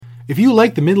If you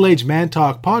like the Middle Aged Man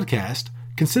Talk podcast,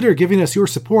 consider giving us your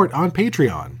support on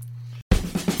Patreon.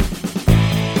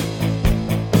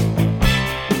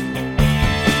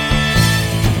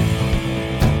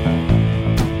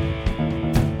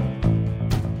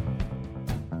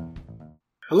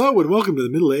 Hello and welcome to the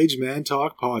Middle Aged Man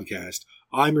Talk podcast.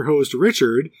 I'm your host,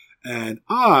 Richard, and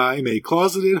I'm a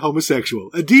closeted homosexual,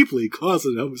 a deeply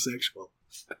closeted homosexual.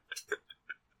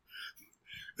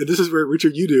 And this is where,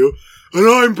 Richard, you do, and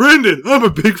I'm Brendan, I'm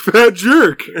a big fat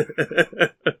jerk. I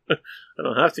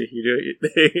don't have to, you do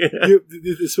it.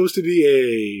 It's supposed to be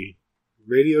a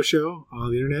radio show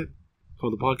on the internet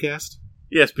called the podcast.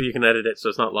 Yes, but you can edit it so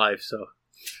it's not live, so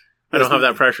I don't have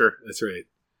that pressure. That's right.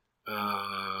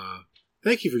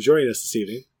 Thank you for joining us this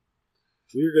evening.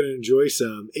 We're going to enjoy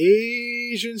some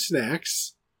Asian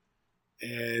snacks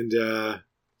and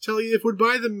tell you if we'd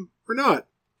buy them or not.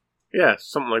 Yeah,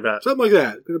 something like that. Something like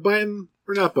that. Going to buy them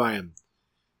or not buy them.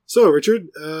 So, Richard,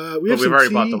 we've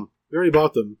already bought them. We already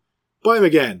bought them. Buy them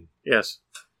again. Yes.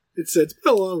 It's been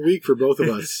a long week for both of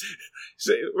us.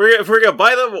 So if we're going to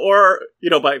buy them, or,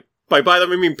 by buy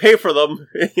them, I mean pay for them,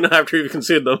 after you've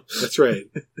consumed them. That's right.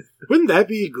 Wouldn't that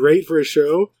be great for a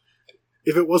show?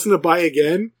 If it wasn't a buy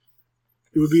again,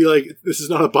 it would be like, this is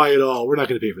not a buy at all. We're not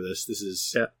going to pay for this. This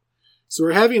is... Yeah. So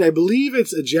we're having, I believe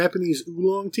it's a Japanese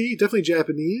oolong tea. Definitely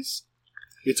Japanese.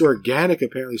 It's organic,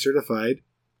 apparently certified.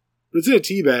 But it's in a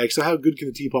tea bag, so how good can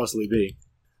the tea possibly be?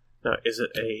 Now,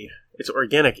 it's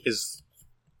organic. Is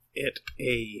it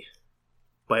a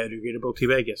biodegradable tea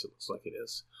bag? Yes, it looks like it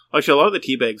is. Actually, a lot of the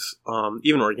tea bags,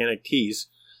 even organic teas,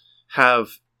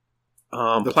 have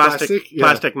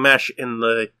plastic mesh in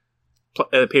the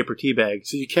paper tea bag.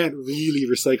 So you can't really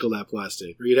recycle that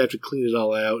plastic, or you'd have to clean it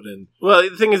all out. And well,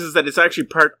 the thing is that it's actually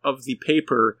part of the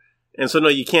paper, and so no,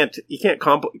 you can't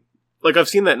compost. Like, I've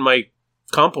seen that in my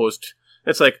compost.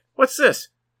 It's like, what's this?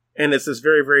 And it's this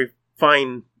very, very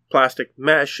fine plastic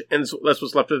mesh, and that's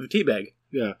what's left of the tea bag.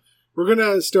 Yeah, we're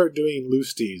gonna start doing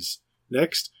loose teas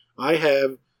next. I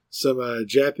have some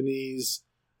Japanese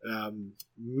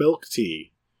milk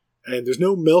tea, and there's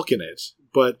no milk in it,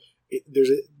 but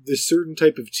there's this certain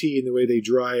type of tea in the way they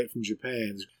dry it from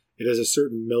Japan. It has a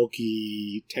certain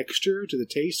milky texture to the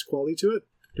taste, quality to it.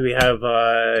 Do we have...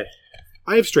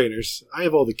 I have strainers. I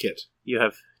have all the kit. You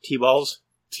have tea balls?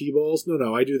 Tea balls?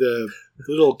 No. I do the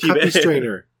little cuppy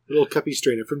strainer. Little cuppy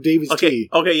strainer from David's Tea.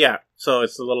 Okay, yeah. So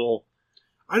it's the little...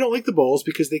 I don't like the balls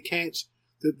because they can't...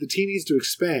 The tea needs to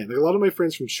expand. Like a lot of my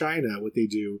friends from China, what they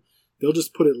do, they'll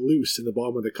just put it loose in the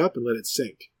bottom of the cup and let it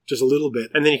sink. Just a little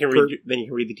bit. And then you can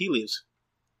read the tea leaves.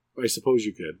 I suppose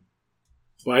you could.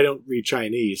 Well, I don't read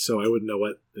Chinese, so I wouldn't know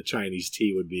what the Chinese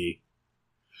tea would be.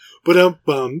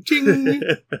 Ba-dum-bum, ching!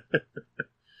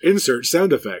 Insert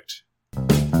sound effect.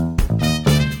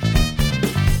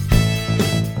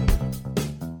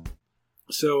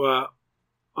 So,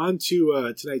 on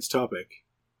to tonight's topic.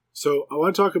 So, I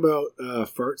want to talk about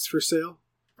farts for sale.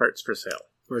 Farts for sale.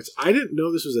 Farts. I didn't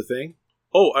know this was a thing.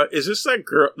 Oh, is this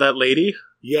that lady?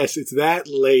 Yes, it's that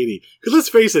lady. Because let's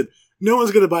face it, no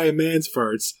one's going to buy a man's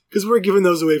farts, because we're giving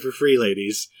those away for free,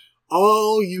 ladies.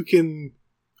 All you can...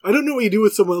 I don't know what you do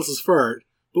with someone else's fart,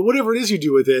 but whatever it is you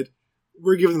do with it,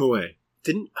 we're giving them away.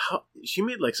 She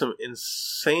made like some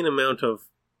insane amount of...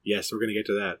 Yes, we're going to get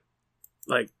to that.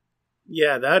 Like,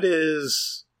 yeah, that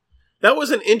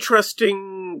was an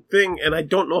interesting thing, and I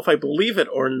don't know if I believe it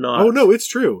or not. Oh, no, it's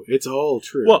true. It's all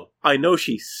true. Well, I know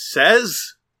she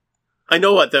says... I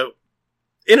know what the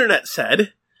internet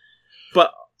said,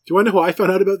 but... Do you want to know how I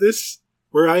found out about this?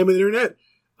 Where I am on the internet?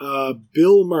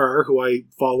 Bill Maher, who I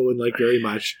follow and like very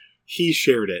much, he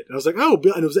shared it. I was like, oh,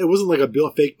 Bill, and it wasn't like a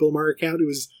fake Bill Maher account. It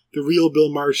was the real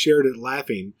Bill Maher shared it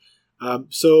laughing.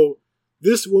 So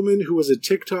this woman who was a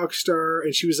TikTok star,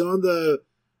 and she was on the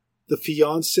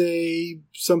Fiancé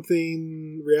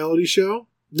something reality show,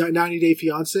 90 Day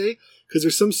Fiancé, because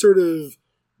there's some sort of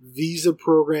visa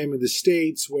program in the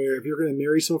States where if you're going to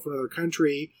marry someone from another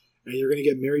country and you're going to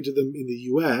get married to them in the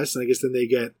U.S., and I guess then they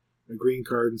get a green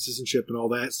card and citizenship and all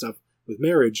that stuff with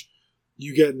marriage,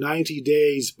 you get 90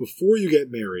 days before you get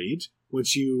married,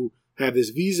 once you have this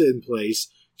visa in place,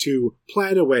 to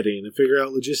plan a wedding and figure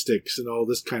out logistics and all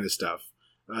this kind of stuff.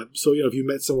 So, if you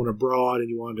met someone abroad and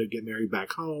you wanted to get married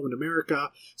back home in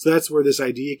America, so that's where this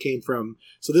idea came from.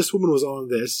 So this woman was on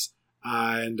this,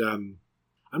 and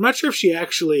I'm not sure if she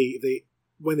actually,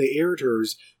 when they aired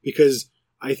hers, because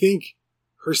I think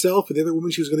herself and the other woman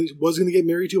she was going to get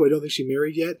married to, I don't think she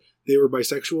married yet. They were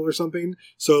bisexual or something.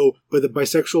 So, but the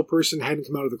bisexual person hadn't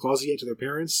come out of the closet yet to their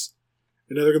parents.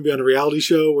 And now they're going to be on a reality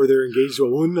show where they're engaged to a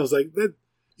woman. I was like,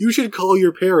 You should call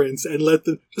your parents and let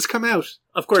them just come out.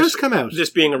 Of course, just come out. This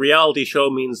being a reality show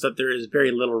means that there is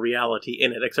very little reality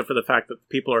in it, except for the fact that the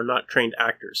people are not trained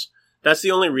actors. That's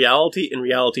the only reality in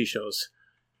reality shows.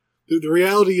 The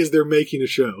reality is they're making a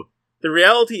show. The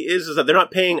reality is that they're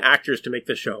not paying actors to make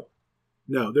the show.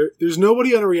 No, there's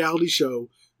nobody on a reality show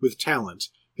with talent.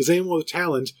 Because anyone with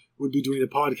talent would be doing a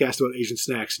podcast about Asian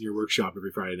snacks in your workshop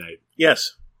every Friday night.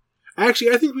 Yes.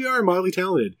 Actually, I think we are mildly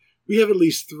talented. We have at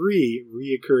least 3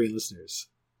 reoccurring listeners.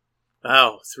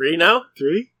 Wow, 3 now?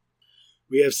 3?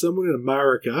 We have someone in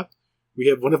America. We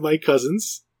have one of my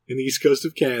cousins in the east coast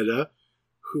of Canada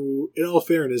who, in all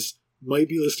fairness, might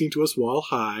be listening to us while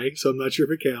high, so I'm not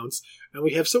sure if it counts. And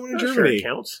we have someone in Germany. Sure it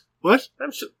counts. What?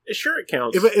 I'm sure it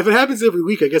counts. If it happens every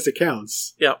week, I guess it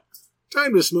counts. Yeah.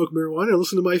 Time to smoke marijuana and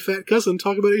listen to my fat cousin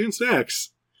talk about Asian snacks.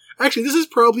 Actually, this is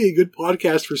probably a good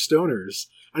podcast for stoners.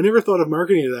 I never thought of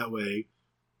marketing it that way.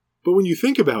 But when you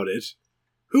think about it,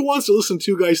 who wants to listen to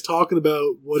 2 guys talking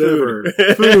about whatever?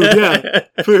 Food, yeah.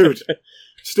 Food.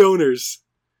 Stoners.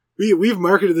 We've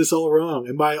marketed this all wrong.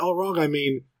 And by all wrong, I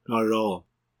mean not at all.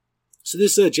 So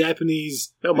this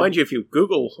Japanese... Now, mind you, if you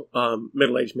Google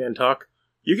middle-aged man talk,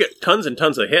 you get tons and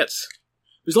tons of hits.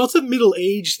 There's lots of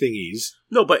middle-age thingies.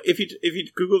 No, but if you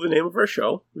Google the name of our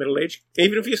show, middle-aged,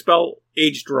 even if you spell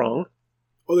aged wrong...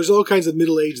 Oh, there's all kinds of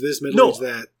middle-aged this, middle-aged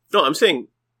that. No, I'm saying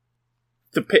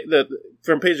the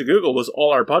front page of Google was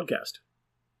all our podcast.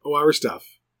 Oh, our stuff.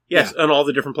 Yes, Yeah. on all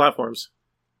the different platforms.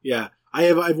 Yeah. I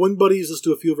have one buddy who's listened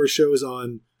to a few of our shows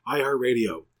on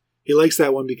iHeartRadio. He likes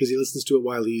that one because he listens to it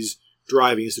while he's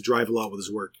driving. He has to drive a lot with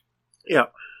his work. Yeah.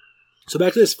 So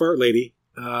back to this fart lady.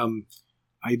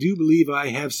 I do believe I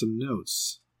have some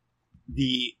notes.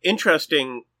 The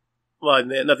thing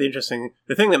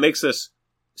that makes this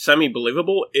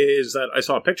semi-believable is that I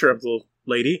saw a picture of the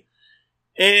lady,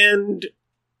 and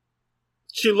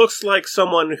she looks like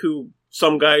someone who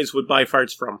some guys would buy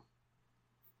farts from.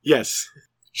 Yes.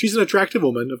 She's an attractive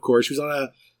woman, of course. She was on one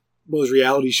of those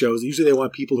reality shows. Usually they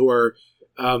want people who are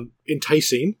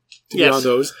enticing to be on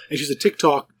those. And she's a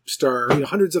TikTok star.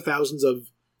 Hundreds of thousands of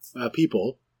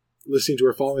people listening to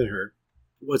her, following her.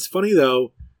 What's funny,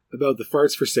 though, about the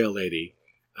farts for sale lady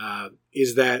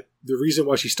is that the reason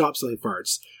why she stopped selling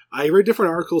farts. I read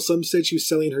different articles. Some said she was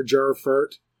selling her jar of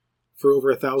fart for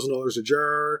over $1,000 a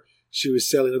jar. She was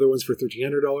selling other ones for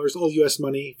 $1,300. All U.S.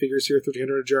 money figures here,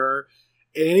 $1,300 a jar.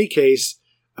 In any case,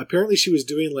 apparently she was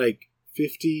doing like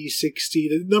 50, 60.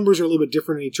 The numbers are a little bit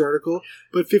different in each article,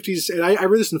 but 50s. And I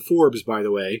read this in Forbes, by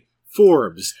the way.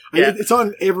 Forbes. Yeah. It's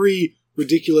on every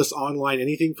ridiculous online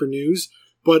anything for news.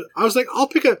 But I was like, I'll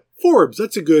pick a Forbes.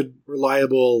 That's a good,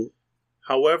 reliable.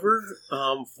 However,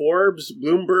 Forbes,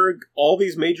 Bloomberg, all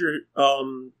these major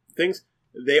things,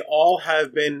 they all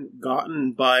have been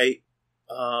gotten by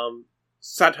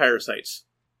satire sites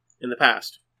in the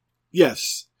past.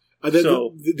 Yes.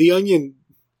 The Onion,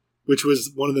 which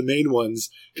was one of the main ones,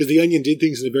 because The Onion did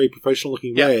things in a very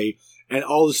professional-looking way, and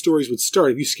all the stories would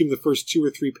start. If you skim the first 2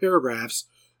 or 3 paragraphs,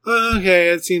 okay,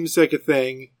 it seems like a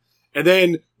thing. And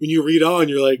then when you read on,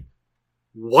 you're like,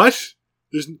 what?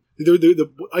 The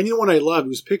Onion one I love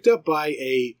was picked up by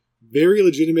a very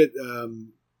legitimate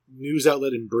news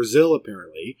outlet in Brazil,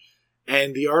 apparently.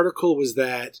 And the article was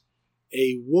that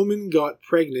a woman got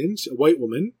pregnant, a white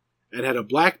woman, and had a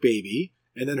black baby.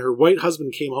 And then her white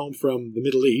husband came home from the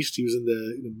Middle East. He was in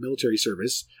the military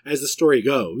service, as the story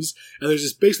goes. And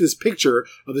there's basically this picture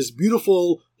of this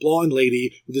beautiful blonde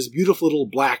lady with this beautiful little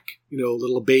black,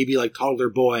 little baby, like toddler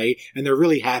boy. And they're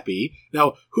really happy.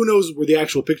 Now, who knows where the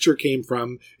actual picture came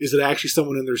from? Is it actually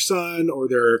someone and their son or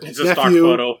their It's nephew? a stock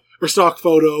photo. Or stock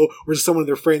photo, or someone of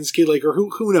their friend's kid, or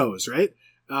who knows, right?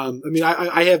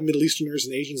 I have Middle Easterners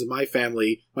and Asians in my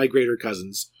family, my greater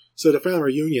cousins. So at a family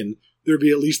reunion, there'd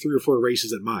be at least 3 or 4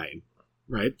 races at mine,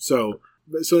 right? So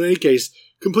in any case,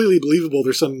 completely believable.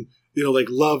 There's some,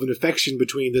 love and affection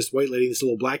between this white lady and this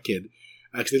little black kid,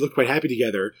 because they look quite happy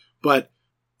together. But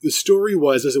the story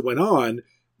was, as it went on,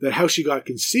 that how she got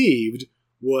conceived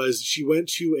was she went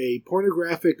to a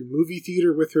pornographic movie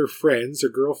theater with her friends, her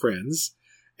girlfriends,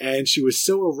 and she was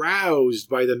so aroused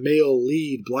by the male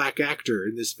lead black actor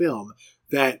in this film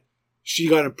that she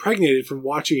got impregnated from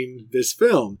watching this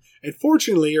film. And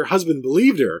fortunately, her husband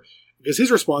believed her, because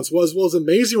his response was, well, it's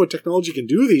amazing what technology can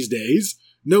do these days.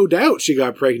 No doubt she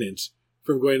got pregnant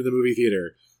from going to the movie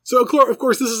theater. So, of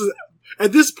course, this is,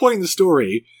 at this point in the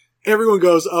story, everyone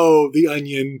goes, oh, The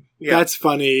Onion, that's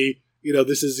funny.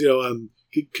 This is,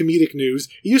 comedic news.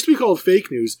 It used to be called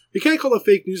fake news. We can't call it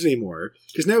fake news anymore,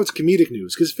 because now it's comedic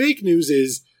news. Because fake news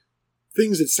is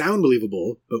things that sound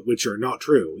believable, but which are not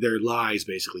true. They're lies,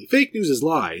 basically. Fake news is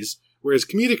lies, whereas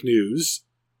comedic news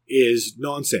is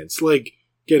nonsense. Like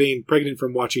getting pregnant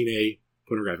from watching a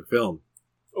pornographic film.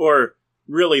 Or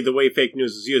really the way fake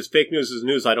news is used. Fake news is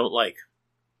news I don't like.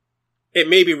 It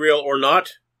may be real or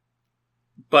not,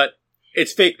 but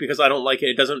it's fake because I don't like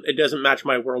it. It doesn't match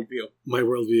my worldview. My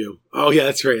worldview. Oh yeah,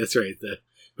 that's right.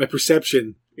 My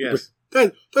perception. Yes.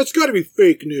 That's got to be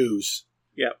fake news.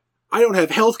 Yeah. I don't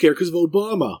have health care because of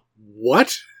Obama.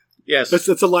 What? Yes.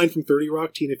 That's a line from 30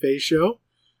 Rock, Tina Fey's show.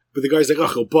 But the guy's like,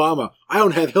 oh, Obama, I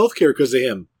don't have health care because of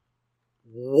him.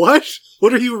 What?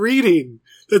 What are you reading?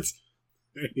 That's...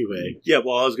 Anyway. Yeah,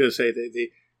 well, I was going to say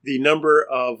the number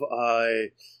of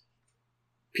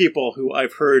people who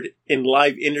I've heard in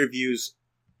live interviews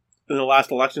in the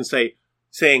last election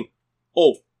saying,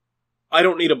 oh, I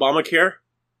don't need Obamacare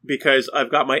because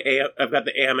I've got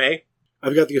the AMA.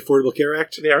 I've got the Affordable Care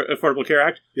Act. The Affordable Care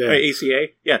Act. Yeah. ACA.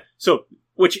 Yeah. So,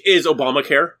 which is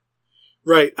Obamacare.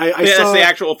 Right. That's the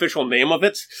actual official name of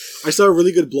it. I saw a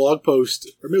really good blog post,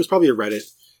 or maybe it was probably a Reddit,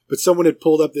 but someone had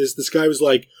pulled up this guy was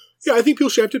like, yeah, I think people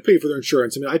should have to pay for their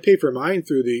insurance. I mean, I pay for mine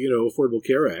through the, Affordable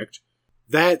Care Act.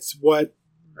 That's what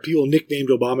people nicknamed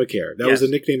Obamacare. That was the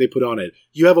nickname they put on it.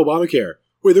 You have Obamacare.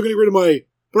 Wait, they're going to get rid of my...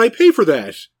 But I pay for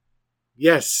that.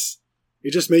 Yes.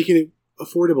 You're just making it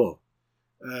affordable.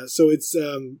 So it's,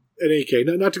 in any case,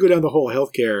 not to go down the whole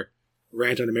healthcare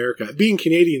rant on America. Being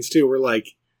Canadians, too, we're like,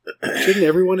 shouldn't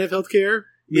everyone have healthcare?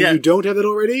 Yeah. You don't have it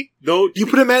already? Though, you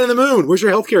put a man on the moon. Where's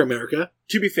your healthcare, America?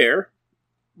 To be fair,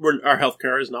 our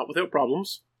healthcare is not without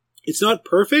problems. It's not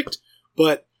perfect,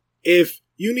 but if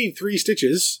you need 3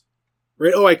 stitches,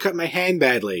 right? Oh, I cut my hand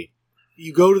badly.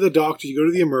 You go to the doctor, you go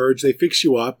to the emerge, they fix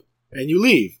you up, and you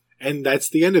leave. And that's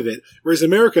the end of it. Whereas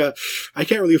America, I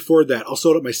can't really afford that. I'll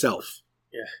sew it up myself.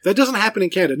 Yeah. That doesn't happen in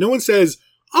Canada. No one says,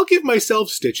 I'll give myself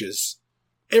stitches.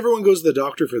 Everyone goes to the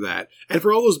doctor for that. And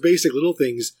for all those basic little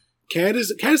things,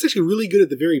 Canada's actually really good at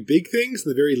the very big things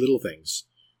and the very little things.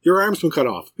 Your arm's been cut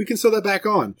off. We can sew that back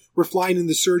on. We're flying in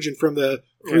the surgeon from the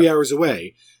 3 hours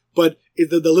away. But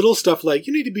the little stuff like,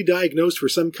 you need to be diagnosed for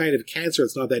some kind of cancer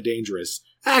that's not that dangerous.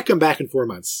 Come back in 4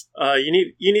 months. You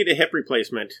need a hip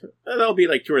replacement. That'll be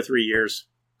like 2 or 3 years.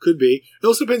 Could be. It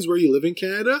also depends where you live in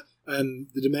Canada and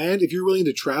the demand. If you're willing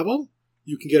to travel,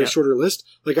 you can get a shorter list.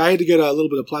 Like I had to get a little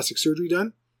bit of plastic surgery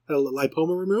done, had a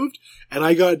lipoma removed, and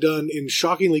I got done in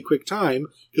shockingly quick time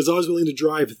because I was willing to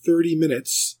drive 30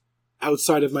 minutes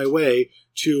outside of my way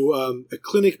to a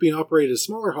clinic being operated at a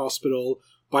smaller hospital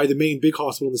by the main big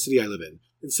hospital in the city I live in.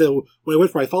 And so when I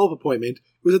went for my follow-up appointment,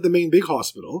 it was at the main big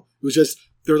hospital. It was just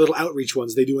their little outreach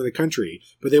ones they do in the country.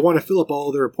 But they want to fill up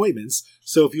all their appointments.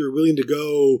 So if you're willing to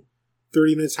go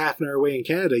 30 minutes, half an hour away in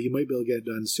Canada, you might be able to get it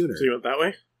done sooner. So you went that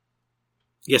way?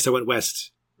 Yes, I went west.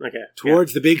 Okay.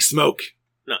 Towards the big smoke.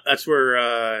 No, that's where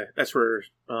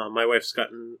my wife's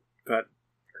gotten her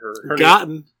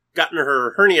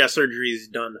hernia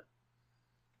surgeries done.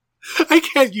 I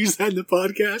can't use that in the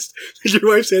podcast.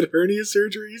 Your wife's had hernia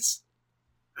surgeries.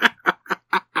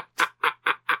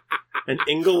 An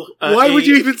Ingle. Why would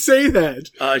you even say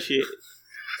that? She.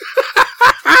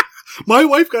 My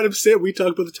wife got upset. We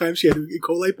talked about the time she had E.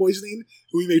 coli poisoning.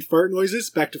 We made fart noises.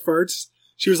 Back to farts.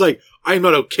 She was like, "I'm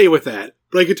not okay with that,"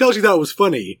 but I could tell she thought it was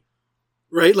funny,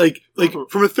 right? Like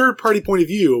from a third party point of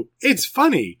view, it's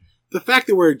funny. The fact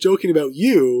that we're joking about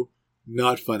you,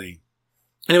 not funny.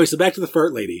 Anyway, so back to the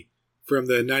fart lady from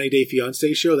the 90 Day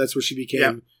Fiancé show. That's where she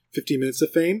became 15 Minutes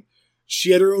of Fame.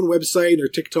 She had her own website and her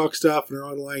TikTok stuff and her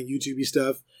online YouTube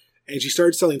stuff, and she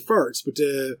started selling farts. But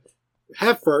to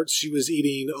have farts, she was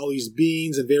eating all these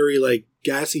beans and very like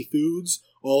gassy foods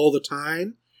all the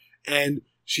time, and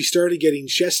she started getting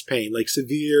chest pain, like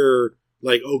severe,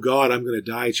 like, oh God, I'm going to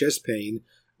die chest pain.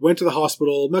 Went to the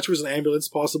hospital, much was an ambulance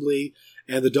possibly,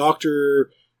 and the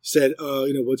doctor said,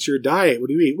 what's your diet? What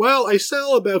do you eat? Well, I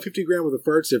sell about 50 grams worth of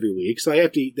farts every week, so I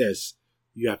have to eat this.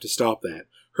 You have to stop that.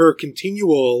 Her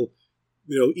continual,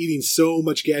 eating so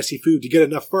much gassy food to get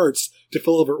enough farts to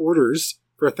fill all of her orders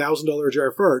for a $1,000 jar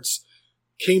of farts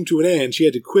came to an end. She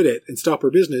had to quit it and stop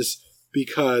her business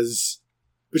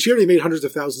but she already made hundreds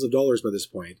of thousands of dollars by this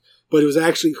point. But it was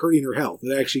actually hurting her health.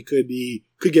 It actually could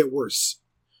get worse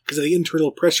because of the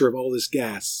internal pressure of all this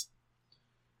gas.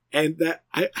 And the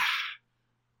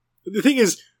thing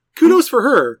is, kudos for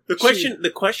her.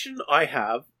 The question I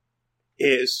have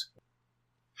is,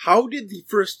 how did the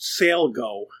first sale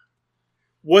go?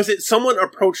 Was it someone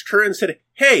approached her and said,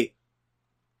 "Hey,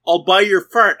 I'll buy your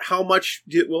fart. How much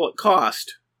will it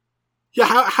cost?"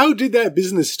 Yeah, how did that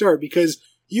business start? Because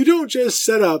you don't just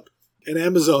set up an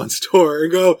Amazon store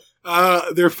and go,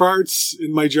 there are farts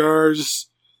in my jars.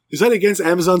 Is that against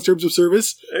Amazon's terms of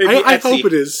service? I hope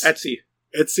it is. Etsy.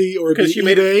 Etsy or because she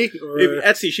made eBay it. or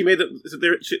Etsy. She made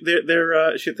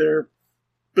they're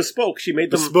bespoke. She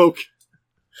made them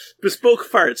bespoke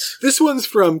farts. This one's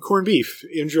from Corned Beef.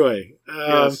 Enjoy.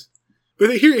 Yes.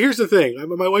 But here's the thing.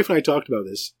 My wife and I talked about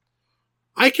this.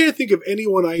 I can't think of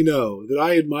anyone I know that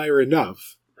I admire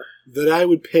enough that I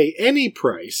would pay any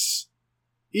price,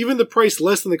 even the price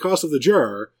less than the cost of the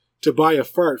jar, to buy a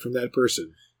fart from that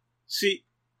person. See,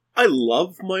 I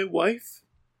love my wife.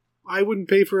 I wouldn't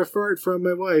pay for a fart from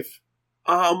my wife.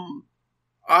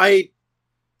 I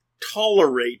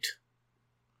tolerate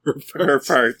her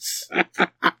farts.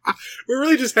 We're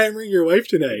really just hammering your wife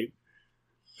tonight.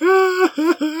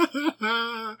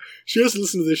 She doesn't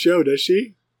listen to the show, does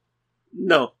she?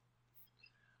 No.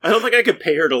 I don't think I could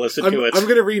pay her to listen to it. I'm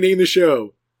going to rename the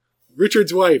show.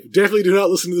 Richard's wife. Definitely do not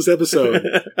listen to this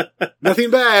episode. Nothing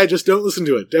bad, just don't listen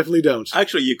to it. Definitely don't.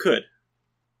 Actually, you could.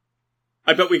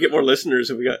 I bet we get more listeners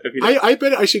if we got. If you I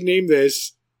bet I should name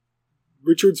this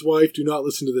Richard's wife. Do not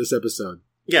listen to this episode.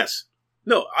 Yes.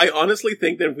 No, I honestly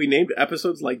think that if we named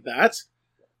episodes like that,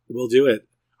 we'll do it.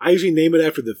 I usually name it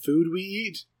after the food we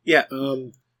eat. Yeah.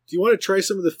 Do you want to try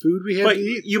some of the food we have to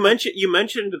eat? You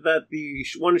mentioned that the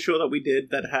one show that we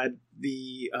did that had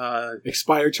the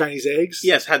expired Chinese eggs.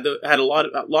 Yes, had a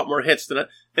lot more hits than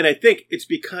and I think it's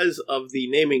because of the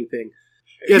naming thing.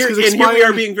 Yes, because here we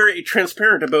are being very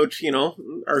transparent about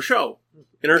our show.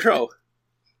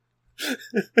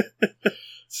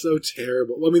 So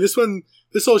terrible. Well, I mean,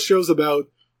 this whole show's about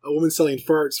a woman selling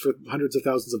farts for hundreds of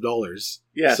thousands of dollars.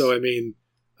 Yes. So I mean,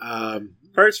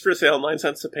 farts for sale, 9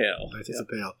 cents a pail. 9 cents a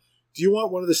pail. Do you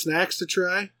want one of the snacks to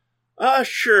try?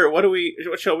 Sure. What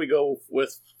shall we go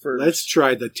with first? Let's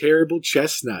try the terrible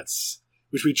chestnuts,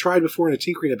 which we tried before in a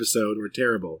tinkering episode. Were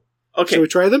terrible. Okay. Shall we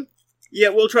try them? Yeah,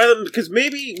 we'll try them because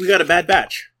maybe we got a bad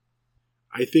batch.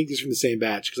 I think these are from the same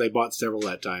batch because I bought several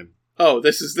that time. Oh,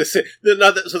 this is the they're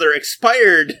not so they're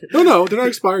expired. No, they're not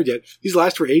expired yet. These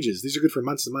last for ages. These are good for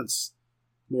months and months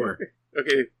more.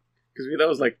 Okay, because that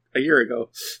was like a year ago.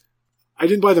 I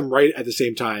didn't buy them right at the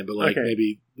same time, but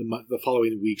maybe the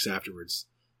following weeks afterwards.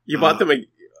 You bought them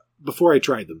before I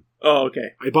tried them. Oh,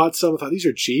 okay. I bought some. I thought these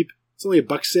are cheap. It's only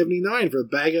 $1.79 for a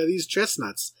bag of these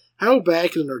chestnuts. How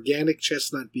bad can an organic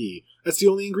chestnut be? That's the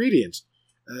only ingredient.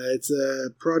 It's a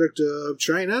product of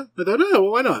China. I thought, oh,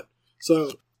 well, why not?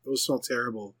 So those smell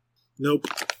terrible. Nope.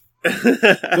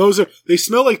 They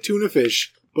smell like tuna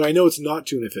fish, but I know it's not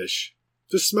tuna fish.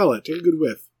 Just smell it. Take a good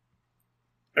whiff.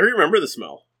 I remember the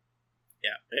smell.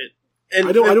 Yeah.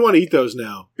 I don't want to eat those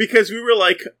now. Because we were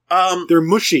like, they're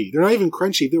mushy. They're not even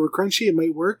crunchy. If they were crunchy, it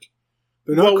might work.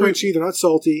 They're not crunchy. They're not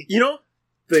salty.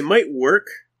 They might work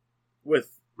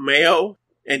with mayo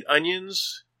and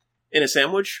onions in a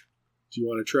sandwich. Do you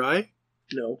want to try?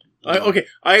 No. Okay,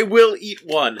 I will eat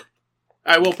one.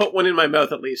 I will put one in my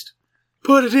mouth at least.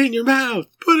 Put it in your mouth.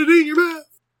 Put it in your mouth.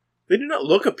 They do not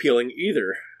look appealing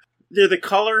either. They're the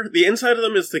color. The inside of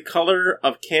them is the color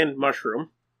of canned mushroom.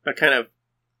 That kind of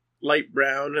light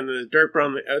brown and the dark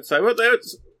brown on the outside. Well,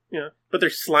 but they're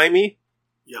slimy.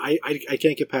 Yeah, I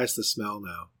can't get past the smell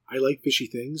now. I like fishy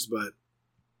things, but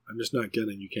I'm just not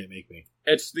gonna. You can't make me.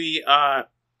 It's the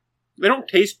they don't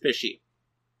taste fishy.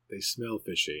 They smell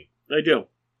fishy. They do.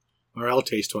 Or I'll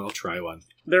taste one. I'll try one.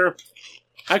 They're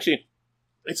actually,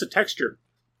 it's a texture.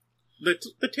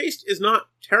 The taste is not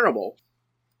terrible.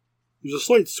 There's a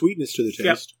slight sweetness to the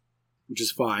taste, which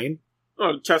is fine.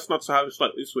 Oh, chestnuts are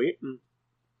slightly sweet.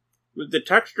 The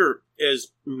texture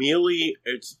is mealy.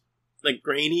 It's like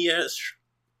grainy-ish.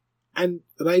 And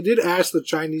I did ask the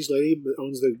Chinese lady that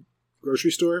owns the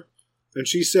grocery store, and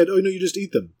she said, "Oh no, you just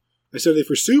eat them." I said, "Are they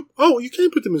for soup?" "Oh, you can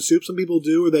put them in soup. Some people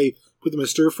do, or they put them in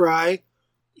stir fry."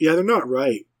 Yeah, they're not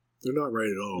right. They're not right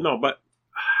at all. No, but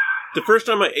the first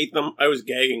time I ate them, I was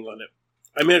gagging on it.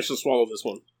 I managed to swallow this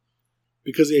one.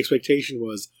 Because the expectation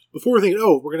was, before we're thinking,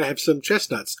 oh, we're going to have some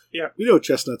chestnuts. Yeah. We know what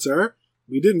chestnuts are.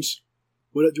 We didn't.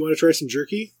 Do you want to try some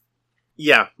jerky?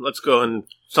 Yeah, let's go on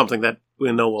something that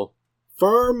we know will.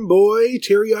 Farm Boy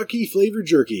teriyaki flavored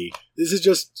jerky. This is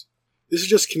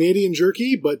just Canadian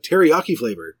jerky, but teriyaki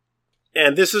flavored.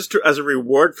 And this is as a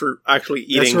reward for actually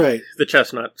eating the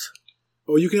chestnuts.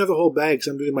 Oh, you can have the whole bag because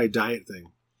I'm doing my diet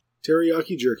thing.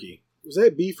 Teriyaki jerky. Was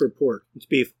that beef or pork? It's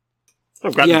beef.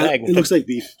 I've got the bag. It looks like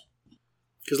beef.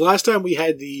 Because last time we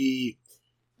had the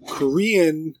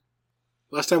Korean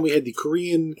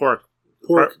pork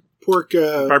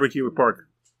barbecue with pork.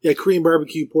 Yeah, Korean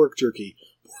barbecue pork jerky.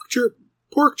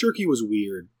 Pork jerky was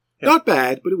weird. Yeah. Not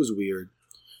bad, but it was weird.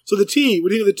 So the tea. What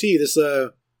do you think of the tea?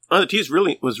 The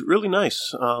tea was really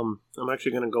nice. I'm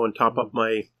actually going to go and top up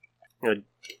my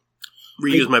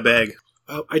reuse my bag.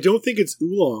 I don't think it's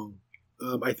oolong.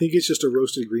 I think it's just a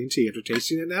roasted green tea after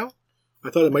tasting it now. I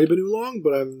thought it might have been oolong,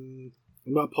 but I'm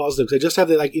not positive because I just have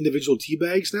the like individual tea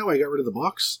bags now. I got rid of the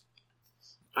box.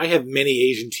 I have many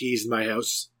Asian teas in my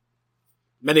house.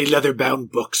 Many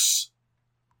leather-bound books.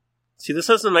 See, this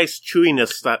has a nice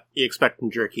chewiness that you expect from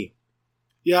jerky.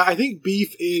 Yeah, I think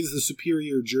beef is the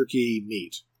superior jerky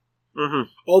meat.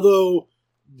 Mm-hmm. Although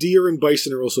deer and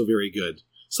bison are also very good.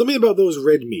 Something about those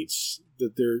red meats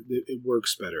that it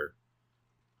works better.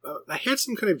 I had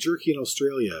some kind of jerky in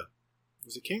Australia.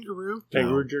 Was it kangaroo?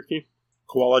 Kangaroo jerky?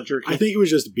 Koala jerky? I think it was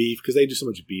just beef because they do so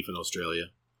much beef in Australia.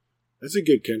 That's a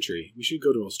good country. We should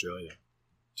go to Australia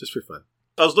just for fun.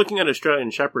 I was looking at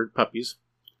Australian Shepherd puppies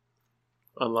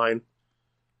online.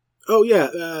 Oh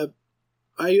yeah,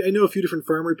 I know a few different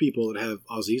farmer people that have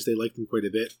Aussies. They like them quite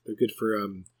a bit. They're good for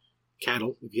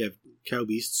cattle if you have cow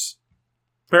beasts.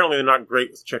 Apparently, they're not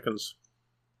great with chickens.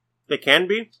 They can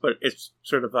be, but it's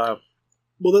sort of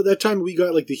Well, that time we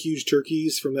got like the huge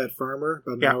turkeys from that farmer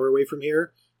about an hour away from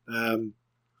here.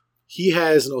 He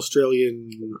has an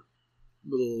Australian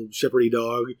little shepherdy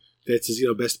dog that's his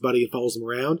best buddy and follows him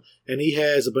around, and he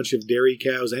has a bunch of dairy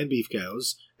cows and beef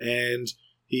cows, and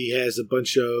he has a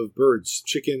bunch of birds,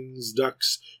 chickens,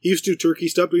 ducks. He used to do turkey,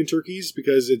 stopped doing turkeys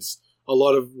because it's a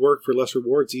lot of work for less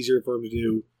reward. It's easier for him to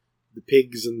do the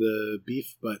pigs and the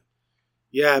beef, but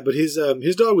his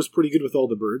dog was pretty good with all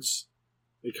the birds.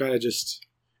 It kind of just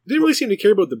didn't really seem to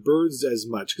care about the birds as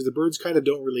much because the birds kind of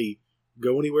don't really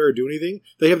go anywhere or do anything.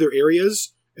 They have their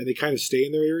areas and they kind of stay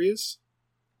in their areas.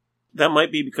 That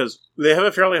might be because they have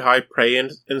a fairly high prey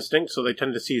instinct, so they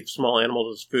tend to see small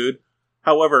animals as food.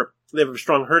 However, they have a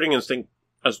strong herding instinct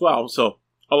as well, so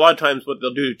a lot of times what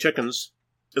they'll do to chickens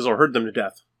is they'll herd them to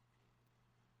death.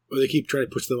 Or they keep trying to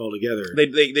push them all together.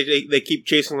 They keep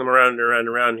chasing them around and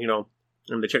around,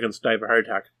 and the chickens die of a heart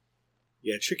attack.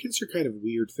 Yeah, chickens are kind of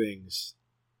weird things.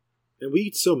 And we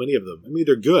eat so many of them. I mean,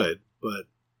 they're good, but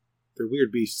they're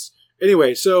weird beasts.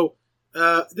 Anyway, so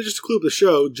just to clue up the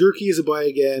show, jerky is a buy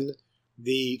again.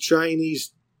 The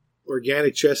Chinese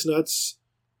organic chestnuts,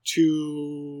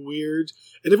 too weird.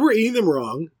 And if we're eating them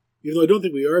wrong, even though I don't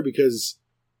think we are because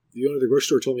the owner of the grocery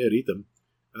store told me how to eat them,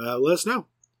 let us know.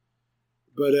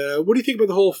 But what do you think about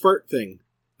the whole fart thing?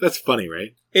 That's funny,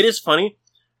 right? It is funny.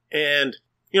 And,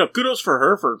 kudos for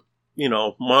her for,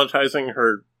 monetizing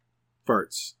her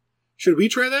farts. Should we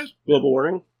try that? Global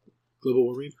warming? Global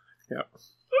warming? Yeah.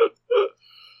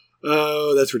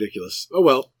 Oh, that's ridiculous. Oh,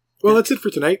 well. Well, that's it for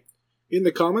tonight. In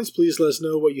the comments, please let us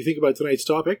know what you think about tonight's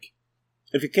topic.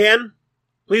 If you can,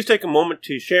 please take a moment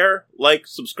to share, like,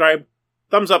 subscribe,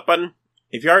 thumbs up button.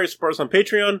 If you already support us on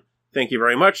Patreon, thank you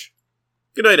very much.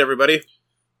 Good night, everybody.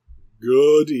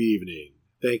 Good evening.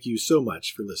 Thank you so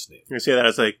much for listening. You say that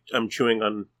as I'm chewing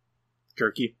on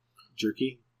jerky.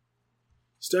 Jerky?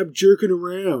 Stop jerking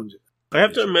around. I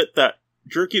have to admit that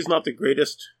jerky is not the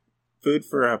greatest food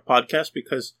for a podcast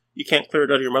because you can't clear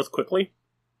it out of your mouth quickly.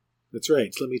 That's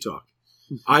right. So let me talk.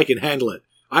 I can handle it.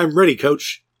 I'm ready,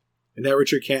 coach. And now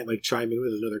Richard can't chime in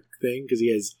with another thing because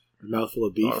he has a mouthful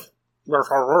of beef.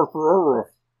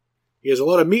 He has a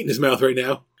lot of meat in his mouth right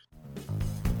now.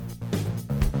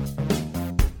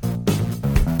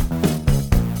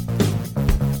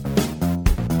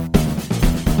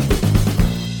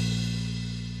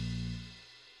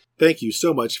 Thank you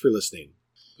so much for listening.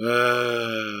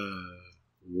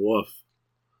 Woof.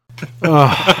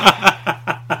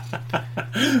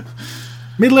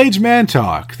 Middle-aged Man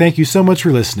Talk. Thank you so much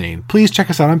for listening. Please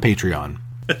check us out on Patreon.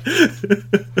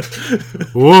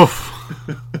 Woof.